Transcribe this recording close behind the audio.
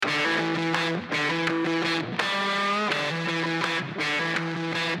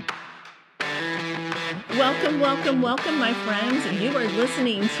Welcome, my friends. You are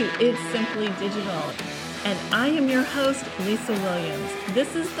listening to It's Simply Digital, and I am your host, Lisa Williams.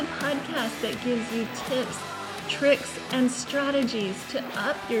 This is the podcast that gives you tips, tricks, and strategies to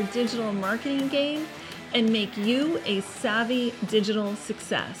up your digital marketing game and make you a savvy digital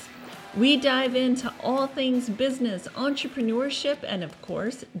success. We dive into all things business, entrepreneurship, and of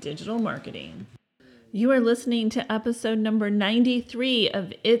course, digital marketing. You are listening to episode number 93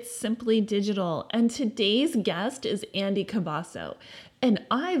 of It's Simply Digital, and today's guest is Andy Cabasso. And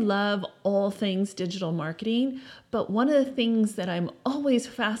I love all things digital marketing, but one of the things that I'm always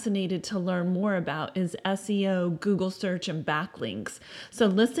fascinated to learn more about is SEO, Google search, and backlinks. So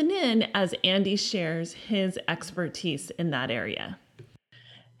listen in as Andy shares his expertise in that area.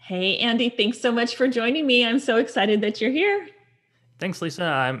 Hey, Andy, thanks so much for joining me. I'm so excited that you're here. Thanks, Lisa.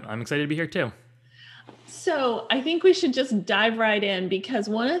 I'm excited to be here too. So I think we should just dive right in, because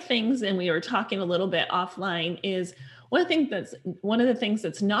one of the things, and we were talking a little bit offline, is one of the things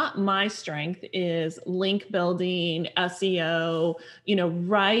that's not my strength is link building, SEO,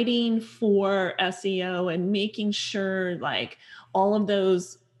 writing for SEO and making sure like all of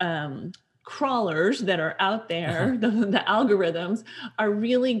those crawlers that are out there, the algorithms are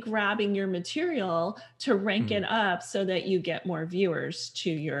really grabbing your material to rank it up so that you get more viewers to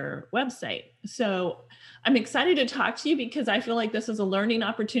your website. So I'm excited to talk to you because I feel like this is a learning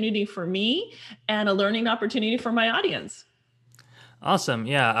opportunity for me and a learning opportunity for my audience. Awesome.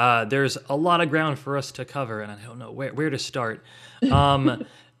 Yeah, there's a lot of ground for us to cover, and I don't know where to start.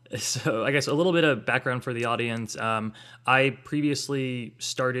 So I guess a little bit of background for the audience. I previously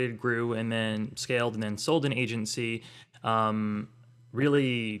started, grew, and then scaled and then sold an agency.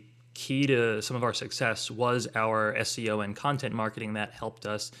 Really key to some of our success was our SEO and content marketing that helped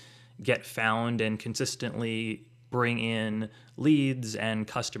us get found and consistently bring in leads and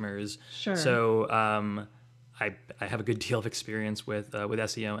customers. Sure. So I have a good deal of experience with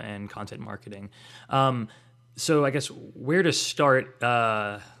SEO and content marketing. So I guess where to start?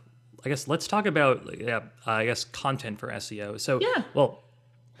 I guess let's talk about content for SEO.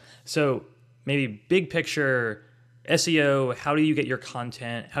 So maybe big picture SEO. How do you get your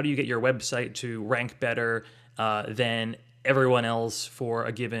content? How do you get your website to rank better than everyone else for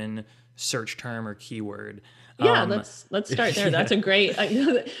a given search term or keyword? Yeah, let's start there. That's a great,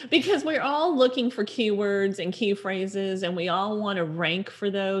 because we're all looking for keywords and key phrases, and we all want to rank for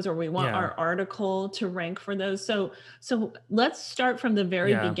those, or we want our article to rank for those. So let's start from the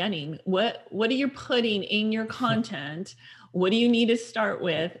very beginning. What are you putting in your content? What do you need to start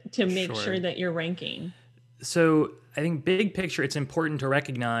with to make sure that you're ranking? So I think big picture, it's important to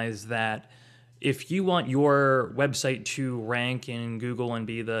recognize that if you want your website to rank in Google and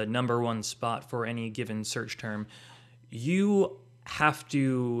be the number one spot for any given search term, you have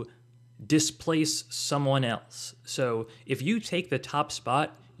to displace someone else. So if you take the top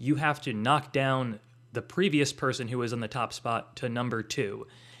spot, you have to knock down the previous person who was in the top spot to number 2.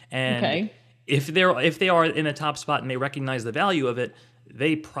 And if they are in the top spot and they recognize the value of it,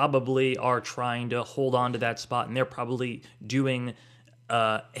 they probably are trying to hold on to that spot, and they're probably doing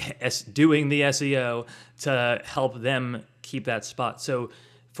the SEO to help them keep that spot. So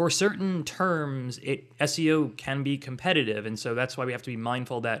for certain terms, SEO can be competitive. And so that's why we have to be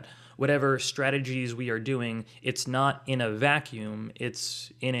mindful that whatever strategies we are doing, it's not in a vacuum,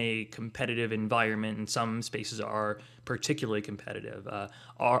 it's in a competitive environment, and some spaces are particularly competitive.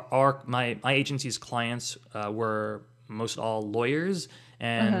 My agency's clients were most all lawyers,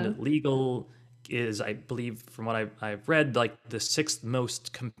 and legal is, I believe, from what I've read, like the 6th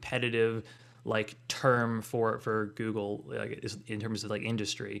most competitive term for Google, is in terms of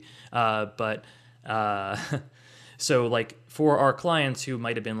industry. So for our clients who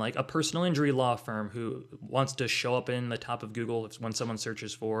might have been a personal injury law firm who wants to show up in the top of Google when someone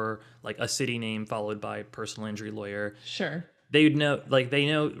searches for a city name followed by personal injury lawyer. Sure. They know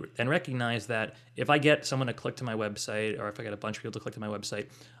and recognize that if I get someone to click to my website, or if I get a bunch of people to click to my website,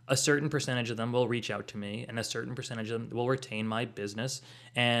 a certain percentage of them will reach out to me, and a certain percentage of them will retain my business,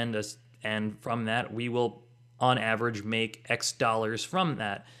 and from that we will, on average, make X dollars from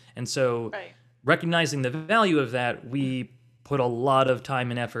that. And so, recognizing the value of that, we put a lot of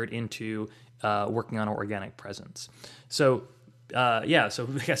time and effort into working on our organic presence. So I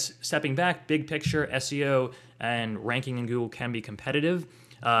guess stepping back, big picture, SEO and ranking in Google can be competitive.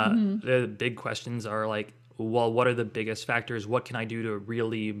 The big questions are what are the biggest factors? What can I do to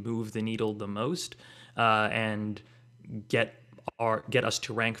really move the needle the most and get us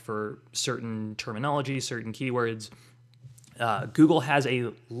to rank for certain terminology, certain keywords? Google has a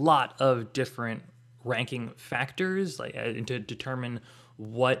lot of different ranking factors to determine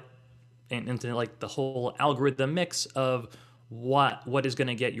what into like the whole algorithm mix of what is going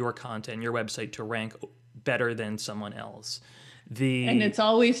to get your content, your website to rank better than someone else. And it's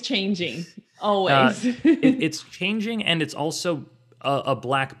always changing, Uh, always. it's changing, and it's also a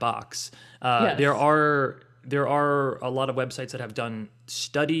black box. There Yes. are a lot of websites that have done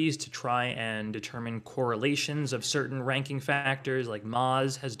studies to try and determine correlations of certain ranking factors. Like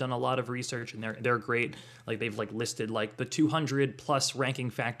Moz has done a lot of research, and they're great. Like they've like listed like the 200 plus ranking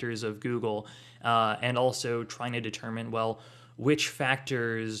factors of Google, and also trying to determine, well, which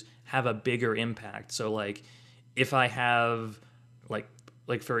factors have a bigger impact. So like if I have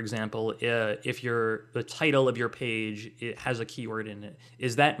like for example, if the title of your page, it has a keyword in it,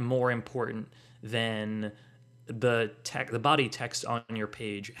 is that more important than the body text on your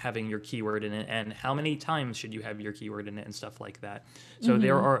page having your keyword in it, and how many times should you have your keyword in it, and stuff like that. So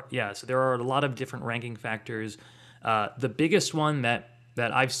there are a lot of different ranking factors. The biggest one that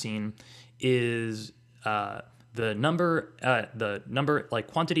I've seen is the number, like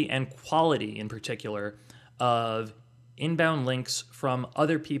quantity and quality in particular, of inbound links from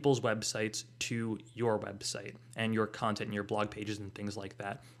other people's websites to your website and your content and your blog pages and things like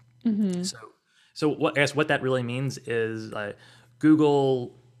that. So, I guess what that really means is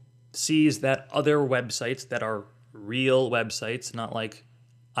Google sees that other websites that are real websites, not like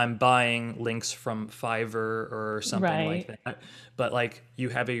I'm buying links from Fiverr or something like Right. that, but like you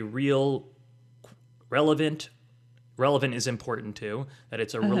have a real relevant. Relevant is important too, that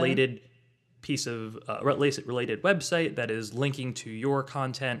it's a Uh-huh. related piece of related website that is linking to your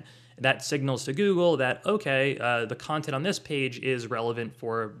content. That signals to Google that, okay, the content on this page is relevant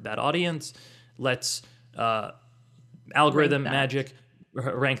for that audience. Let's Rank algorithm that. magic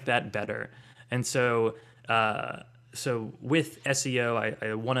rank that better. And so with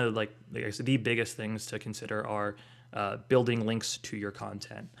SEO, one of like I guess the biggest things to consider are building links to your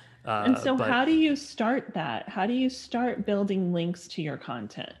content. And so, But how do you start that? How do you start building links to your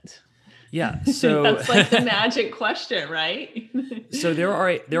content? yeah, so That's like the magic question, right? So there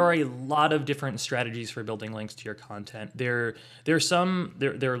are a lot of different strategies for building links to your content. There are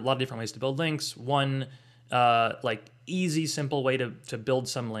a lot of different ways to build links. One like easy, simple way to build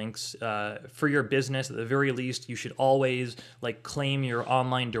some links for your business. At the very least, you should always like claim your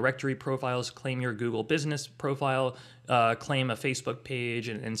online directory profiles, claim your Google business profile, claim a Facebook page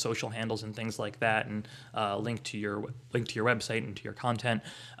and social handles and things like that, and link to your website and to your content.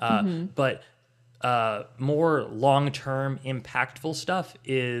 But more long-term impactful stuff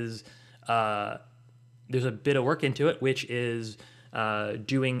is there's a bit of work into it, which is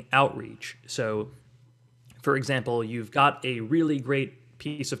doing outreach. So for example, you've got a really great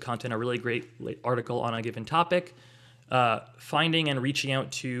piece of content, a really great article on a given topic, finding and reaching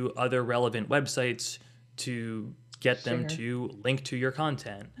out to other relevant websites to get them Sure. to link to your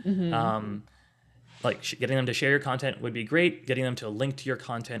content. Mm-hmm. Like getting them to share your content would be great. Getting them to link to your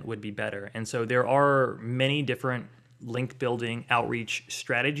content would be better. And so there are many different link building outreach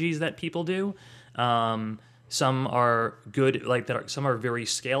strategies that people do. Some are good, like that. Some are very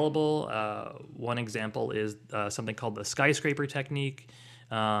scalable. One example is something called the skyscraper technique.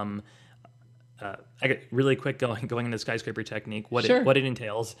 I get really quick going into skyscraper technique. Sure. What it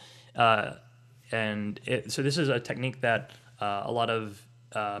entails, so this is a technique that a lot of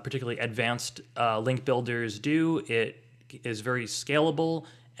particularly advanced link builders do. It is very scalable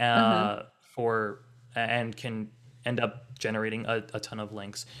Uh-huh. for and can end up generating a ton of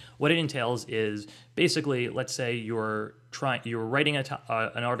links. What it entails is basically, let's say you're writing an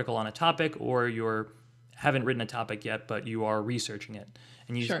article on a topic, or you haven't written a topic yet, but you are researching it,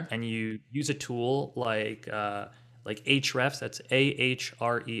 and Sure. you use a tool like Ahrefs, that's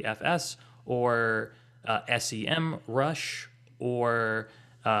Ahrefs, or SEMrush, or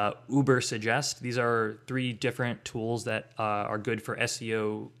Ubersuggest. These are three different tools that are good for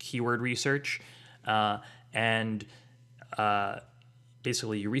SEO keyword research, and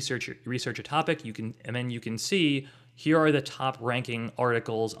basically you research a topic. And then you can see, here are the top ranking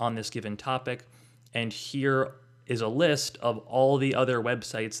articles on this given topic, and here is a list of all the other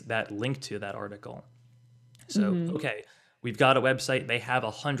websites that link to that article. So, Mm-hmm. okay, we've got a website, they have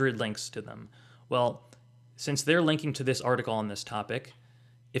 100 links to them. Well, since they're linking to this article on this topic,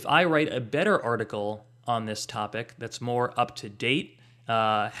 if I write a better article on this topic that's more up to date,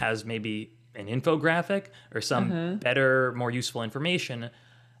 has maybe an infographic or some Uh-huh. better, more useful information,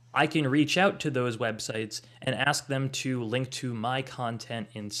 I can reach out to those websites and ask them to link to my content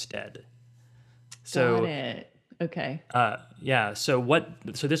instead. Got So it. Okay. yeah, so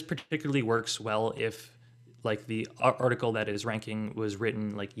this particularly works well if like the article that is ranking was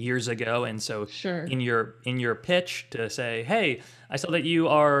written like years ago, and so Sure. in your pitch to say, hey, I saw that you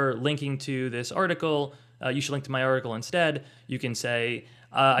are linking to this article, you should link to my article instead. You can say,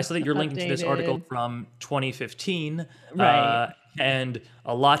 I saw It's that you're linking to this article updated. from 2015, Right. and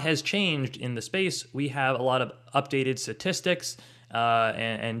a lot has changed in the space. We have a lot of updated statistics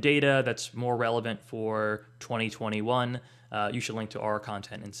and data that's more relevant for 2021. You should link to our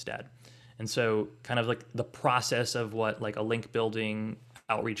content instead. And so, kind of like the process of what like a link building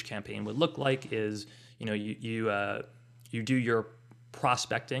outreach campaign would look like is, you do your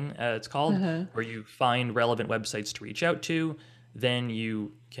prospecting, it's called, where you find relevant websites to reach out to. Then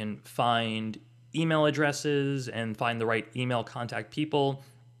you can find email addresses and find the right email contact people,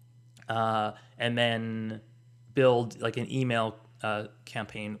 and then build like an email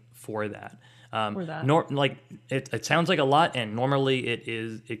campaign for that. For that. Like it sounds like a lot, and normally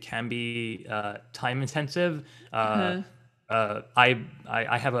it can be time intensive. I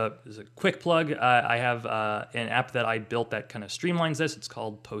have as a quick plug. I have an app that I built that kind of streamlines this. It's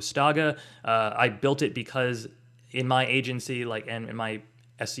called Postaga. I built it because in my agency, like, and in my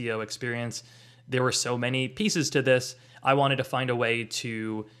SEO experience, there were so many pieces to this. I wanted to find a way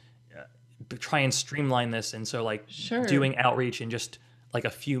to try and streamline this, and so like Sure. doing outreach in just like a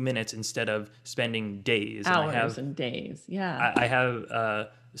few minutes instead of spending days. Hours and days. Yeah. I have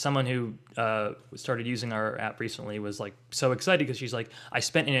someone who started using our app recently was like so excited because she's like, I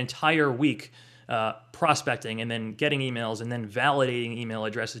spent an entire week prospecting and then getting emails and then validating email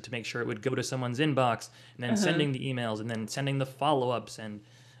addresses to make sure it would go to someone's inbox and then sending the emails and then sending the follow-ups. And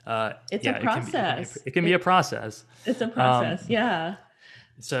It's a process. It can be a process. It's a process. Yeah.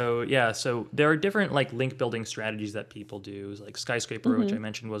 So there are different like link building strategies that people do. Like Skyscraper, which I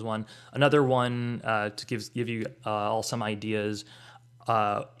mentioned, was one. Another one to give you all some ideas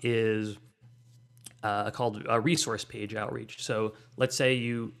is called resource page outreach. So let's say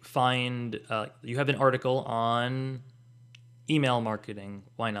you find you have an article on email marketing.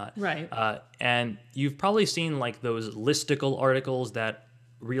 Why not? Right. And you've probably seen like those listicle articles that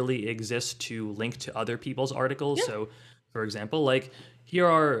really exist to link to other people's articles. Yeah. So, for example, like here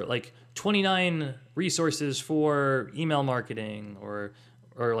are like 29 resources for email marketing, or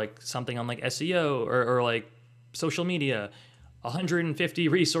like something on like SEO or like social media, 150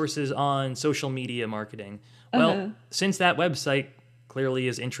 resources on social media marketing. Well, since that website clearly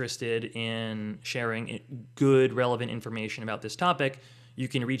is interested in sharing good, relevant information about this topic, you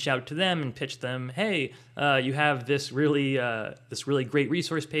can reach out to them and pitch them, hey, you have this really great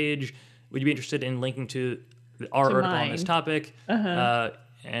resource page. Would you be interested in linking to our article on this topic?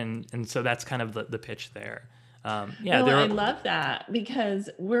 And so that's kind of the pitch there. I love that, because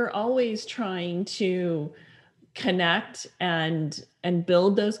we're always trying to connect and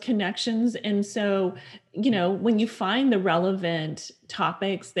build those connections. And so, when you find the relevant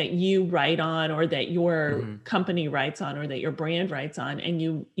topics that you write on, or that your company writes on, or that your brand writes on, and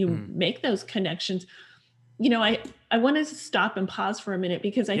you make those connections, I wanted to stop and pause for a minute,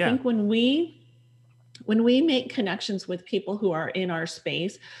 because I think when we make connections with people who are in our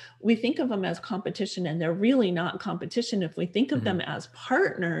space, we think of them as competition, and they're really not competition. If we think of them as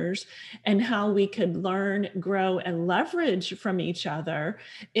partners and how we could learn, grow, and leverage from each other,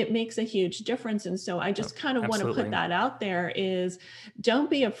 it makes a huge difference. And so I just kind of want to put that out there, is don't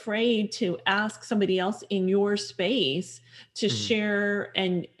be afraid to ask somebody else in your space to share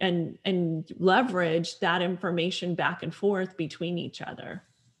and leverage that information back and forth between each other.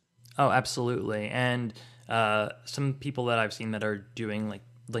 Oh, absolutely. And some people that I've seen that are doing like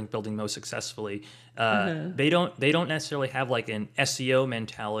link building most successfully, they don't necessarily have like an SEO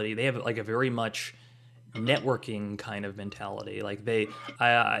mentality. They have like a very much networking kind of mentality. Like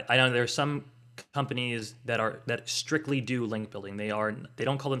I know there's some companies that strictly do link building. They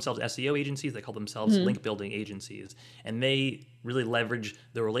don't call themselves SEO agencies. They call themselves link building agencies, and they really leverage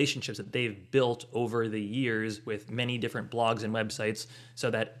the relationships that they've built over the years with many different blogs and websites,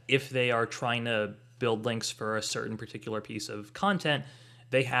 so that if they are trying to build links for a certain particular piece of content,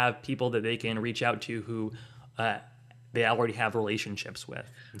 they have people that they can reach out to who they already have relationships with.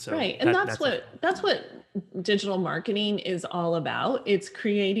 And so right. And that's what digital marketing is all about. It's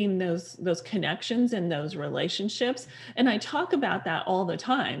creating those connections and those relationships. And I talk about that all the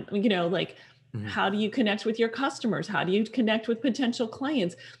time. How do you connect with your customers? How do you connect with potential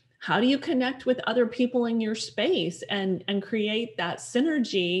clients? How do you connect with other people in your space and create that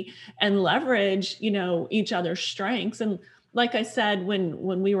synergy and leverage, each other's strengths? And like I said,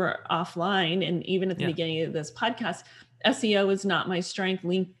 when we were offline, and even at the beginning of this podcast, SEO is not my strength.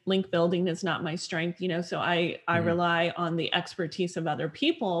 Link building is not my strength, so I rely on the expertise of other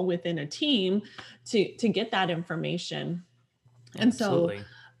people within a team to get that information. And so,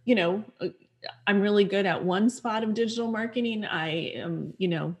 Absolutely. I'm really good at one spot of digital marketing. I am,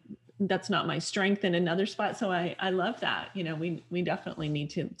 that's not my strength in another spot. So I love that. We definitely need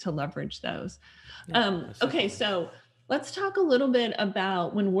to leverage those. Okay. So let's talk a little bit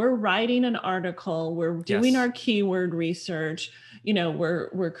about when we're writing an article, we're doing our keyword research,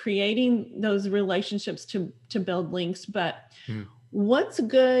 we're creating those relationships to build links, but what's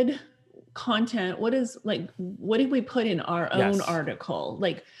good content? What do we put in our own article?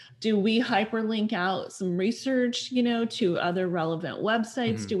 Like, do we hyperlink out some research, to other relevant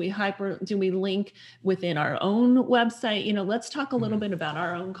websites? Do we link within our own website? Let's talk a little bit about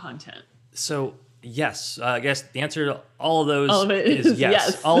our own content. So yes, I guess the answer to all of those is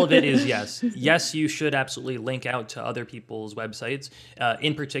yes. All of it is yes. Yes, you should absolutely link out to other people's websites,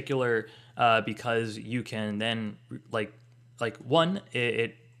 in particular, because you can then one,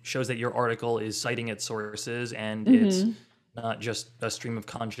 it shows that your article is citing its sources and it's not just a stream of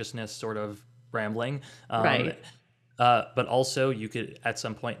consciousness sort of rambling. Right. But also you could at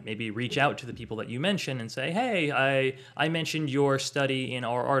some point maybe reach out to the people that you mentioned and say, hey, I mentioned your study in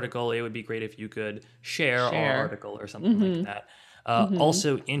our article. It would be great if you could share our article or something like that.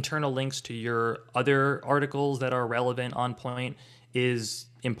 Also, internal links to your other articles that are relevant, on point, is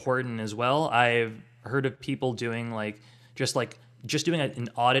important as well. I've heard of people doing just doing an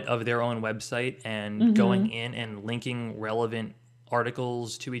audit of their own website and going in and linking relevant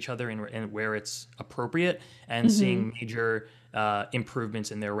articles to each other and where it's appropriate, and seeing major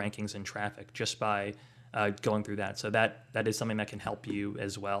improvements in their rankings and traffic just by going through that. So that is something that can help you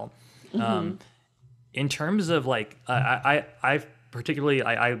as well. In terms of I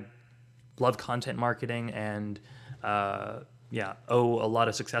love content marketing and owe a lot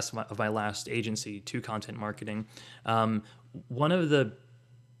of success of my last agency to content marketing. One of the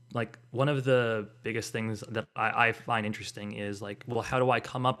biggest things that I find interesting is how do I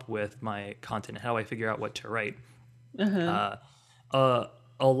come up with my content? How do I figure out what to write? A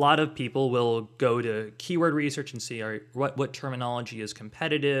lot of people will go to keyword research and see what terminology is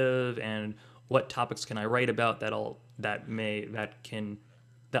competitive and what topics can I write about that I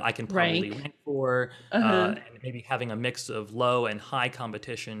can probably rank for, and maybe having a mix of low and high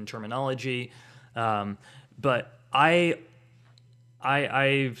competition terminology. But I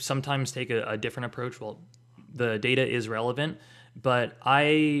sometimes take a different approach. Well, the data is relevant, but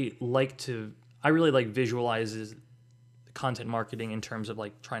I really like visualizes content marketing in terms of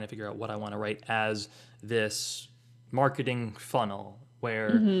trying to figure out what I want to write as this marketing funnel,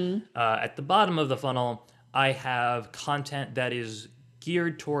 where at the bottom of the funnel, I have content that is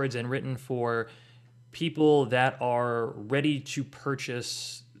geared towards and written for people that are ready to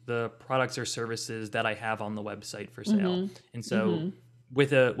purchase the products or services that I have on the website for sale. And so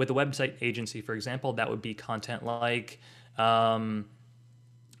with a website agency, for example, that would be content the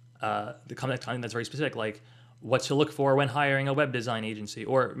content that's very specific, like what to look for when hiring a web design agency,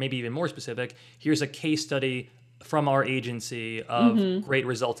 or maybe even more specific, here's a case study from our agency of great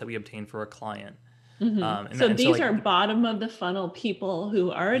results that we obtained for a client. So these are bottom of the funnel people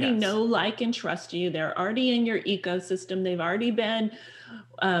who already know, like, and trust you. They're already in your ecosystem. They've already been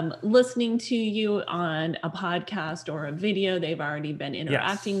listening to you on a podcast or a video. They've already been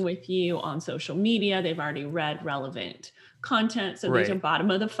interacting with you on social media. They've already read relevant content. So these are bottom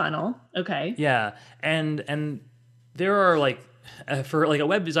of the funnel. Okay. Yeah. And there are for a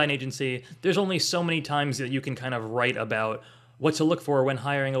web design agency, there's only so many times that you can kind of write about what to look for when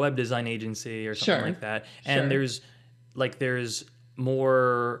hiring a web design agency or something like that. And there's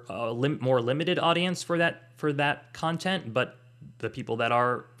more limited audience for that content, but the people that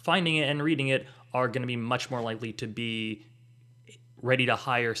are finding it and reading it are going to be much more likely to be ready to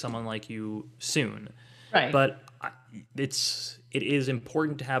hire someone like you soon. Right. But it is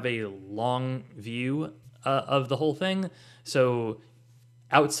important to have a long view of the whole thing. So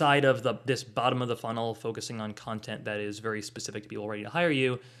outside of this bottom of the funnel, focusing on content that is very specific to people ready to hire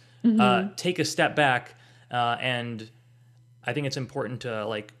you, take a step back, and I think it's important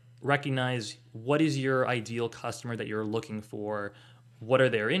to recognize what is your ideal customer that you're looking for, what are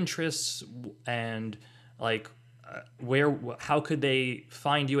their interests, and how could they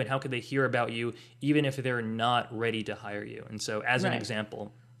find you and how could they hear about you, even if they're not ready to hire you. And so, as an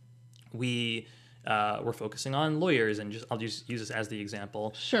example, we're focusing on lawyers, and I'll just use this as the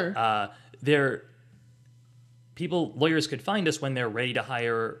example. Sure. Lawyers could find us when they're ready to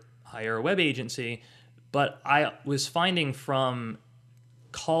hire a web agency, but I was finding from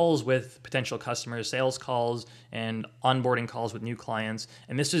calls with potential customers, sales calls, and onboarding calls with new clients.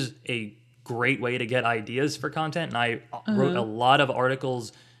 And this is a great way to get ideas for content. And I wrote a lot of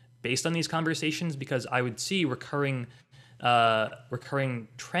articles based on these conversations because I would see recurring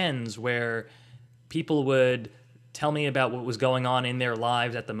trends where people would tell me about what was going on in their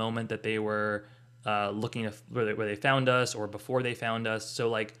lives at the moment that they were looking at where they found us or before they found us. So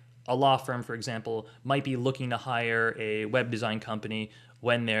like a law firm, for example, might be looking to hire a web design company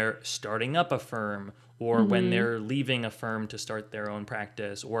when they're starting up a firm or when they're leaving a firm to start their own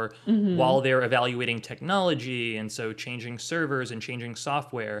practice or while they're evaluating technology and so changing servers and changing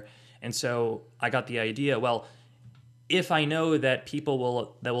software. And so I got the idea, well, if I know that people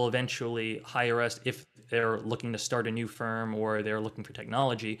will eventually hire us if they're looking to start a new firm or they're looking for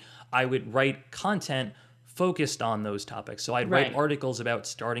technology, I would write content focused on those topics. So I'd write articles about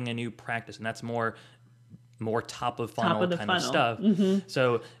starting a new practice, and that's more top of funnel of stuff.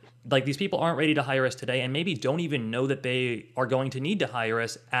 So like these people aren't ready to hire us today and maybe don't even know that they are going to need to hire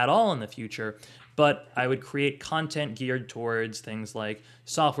us at all in the future. But I would create content geared towards things like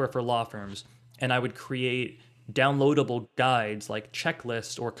software for law firms, and I would create downloadable guides like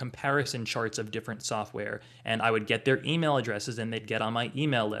checklists or comparison charts of different software, and I would get their email addresses and they'd get on my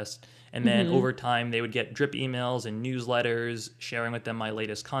email list, and then over time they would get drip emails and newsletters sharing with them my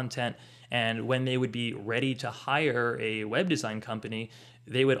latest content. And when they would be ready to hire a web design company,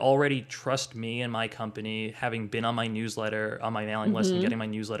 they would already trust me and my company, having been on my newsletter, on my mailing list and getting my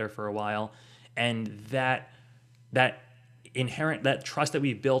newsletter for a while. And that trust that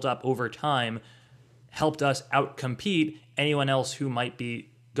we've built up over time helped us outcompete anyone else who might be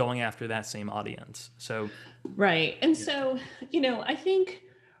going after that same audience. So, right. And so, I think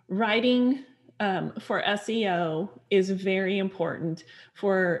writing for SEO is very important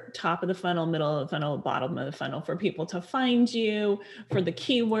for top of the funnel, middle of the funnel, bottom of the funnel, for people to find you, for the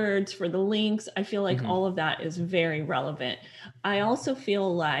keywords, for the links. I feel like all of that is very relevant. I also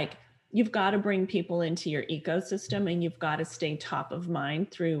feel like you've got to bring people into your ecosystem and you've got to stay top of mind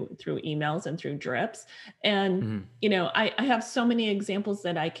through emails and through drips. And, I have so many examples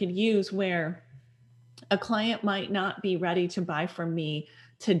that I could use where a client might not be ready to buy from me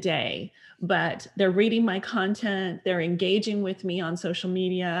today, but they're reading my content, they're engaging with me on social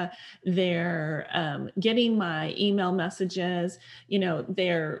media, they're getting my email messages,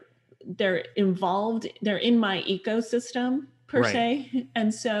 they're involved, they're in my ecosystem per se.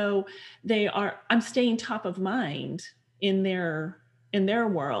 And so I'm staying top of mind in their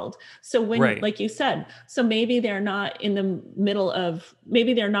world. So when, like you said, so maybe they're not in the middle of,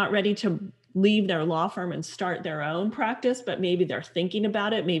 maybe they're not ready to leave their law firm and start their own practice, but maybe they're thinking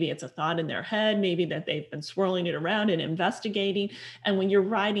about it. Maybe it's a thought in their head, maybe that they've been swirling it around and investigating. And when you're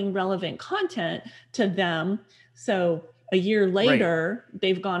writing relevant content to them, so a year later,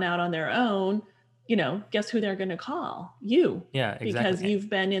 they've gone out on their own, guess who they're going to call? You. Yeah, exactly. Because you've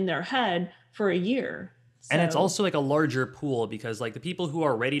been in their head for a year. So. And it's also like a larger pool because like the people who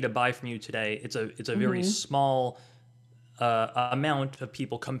are ready to buy from you today, it's a very small amount of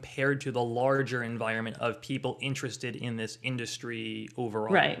people compared to the larger environment of people interested in this industry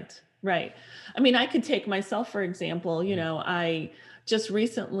overall. Right. I mean, I could take myself, for example, I just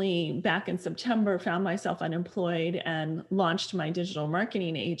recently, back in September, found myself unemployed and launched my digital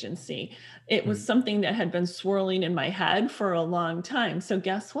marketing agency. It was something that had been swirling in my head for a long time. So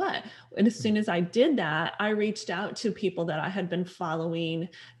guess what? And as soon as I did that, I reached out to people that I had been following,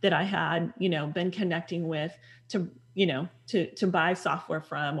 that I had, been connecting with to buy software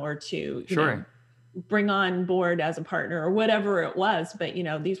from or to, bring on board as a partner or whatever it was. But,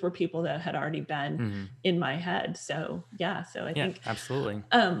 these were people that had already been in my head. So, I think. Absolutely.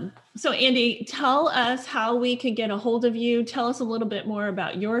 So Andy, tell us how we can get a hold of you. Tell us a little bit more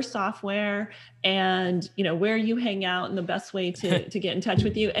about your software and, where you hang out and the best way to get in touch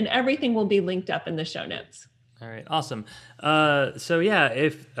with you, and everything will be linked up in the show notes. All right, awesome. I talked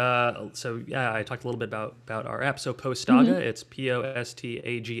a little bit about our app. So Postaga, it's postaga.com.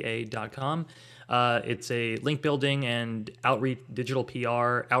 It's a link building and digital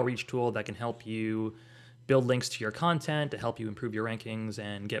PR outreach tool that can help you build links to your content to help you improve your rankings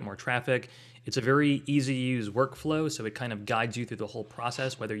and get more traffic. It's a very easy to use workflow, so it kind of guides you through the whole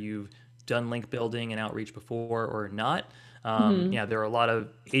process, whether you've done link building and outreach before or not. There are a lot of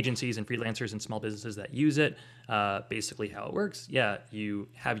agencies and freelancers and small businesses that use it. Basically how it works. You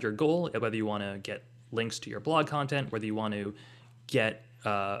have your goal, whether you want to get links to your blog content, whether you want to get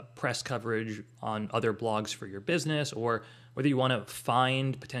press coverage on other blogs for your business, or whether you want to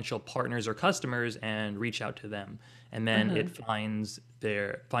find potential partners or customers and reach out to them. And then it finds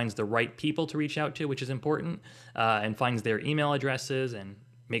the right people to reach out to, which is important, and finds their email addresses and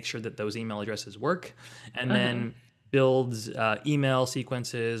make sure that those email addresses work, and then builds email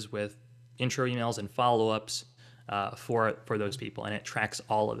sequences with intro emails and follow-ups for those people, and it tracks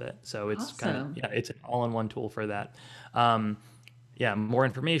all of it. So it's it's an all-in-one tool for that. More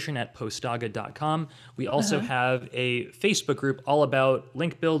information at postaga.com. We also have a Facebook group all about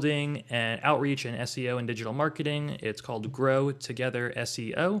link building and outreach and SEO and digital marketing. It's called Grow Together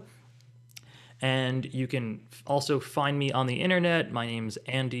SEO. And you can also find me on the internet. My name's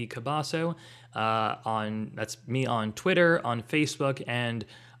Andy Cabasso. That's me on Twitter, on Facebook, and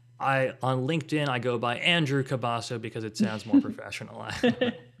on LinkedIn I go by Andrew Cabasso because it sounds more professional.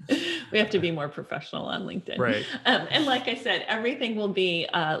 We have to be more professional on LinkedIn. Right. And like I said, everything will be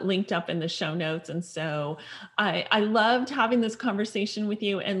linked up in the show notes. And so I loved having this conversation with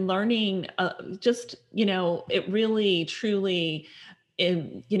you and learning it really, truly,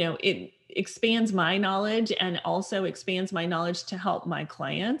 it expands my knowledge and also expands my knowledge to help my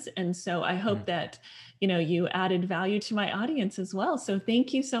clients. And so I hope that, you added value to my audience as well. So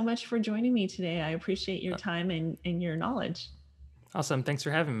thank you so much for joining me today. I appreciate your time and your knowledge. Awesome. Thanks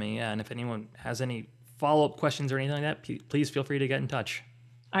for having me. And if anyone has any follow-up questions or anything like that, please feel free to get in touch.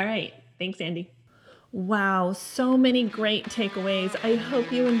 All right. Thanks, Andy. Wow, so many great takeaways. I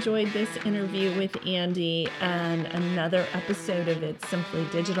hope you enjoyed this interview with Andy and another episode of It's Simply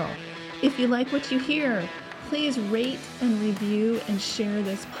Digital. If you like what you hear, please rate and review and share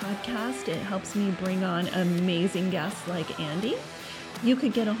this podcast. It helps me bring on amazing guests like Andy. You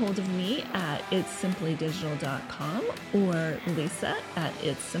could get a hold of me at itssimplydigital.com or Lisa at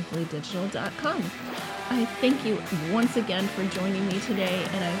itssimplydigital.com. I thank you once again for joining me today,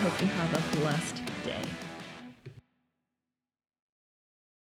 and I hope you have a blessed day.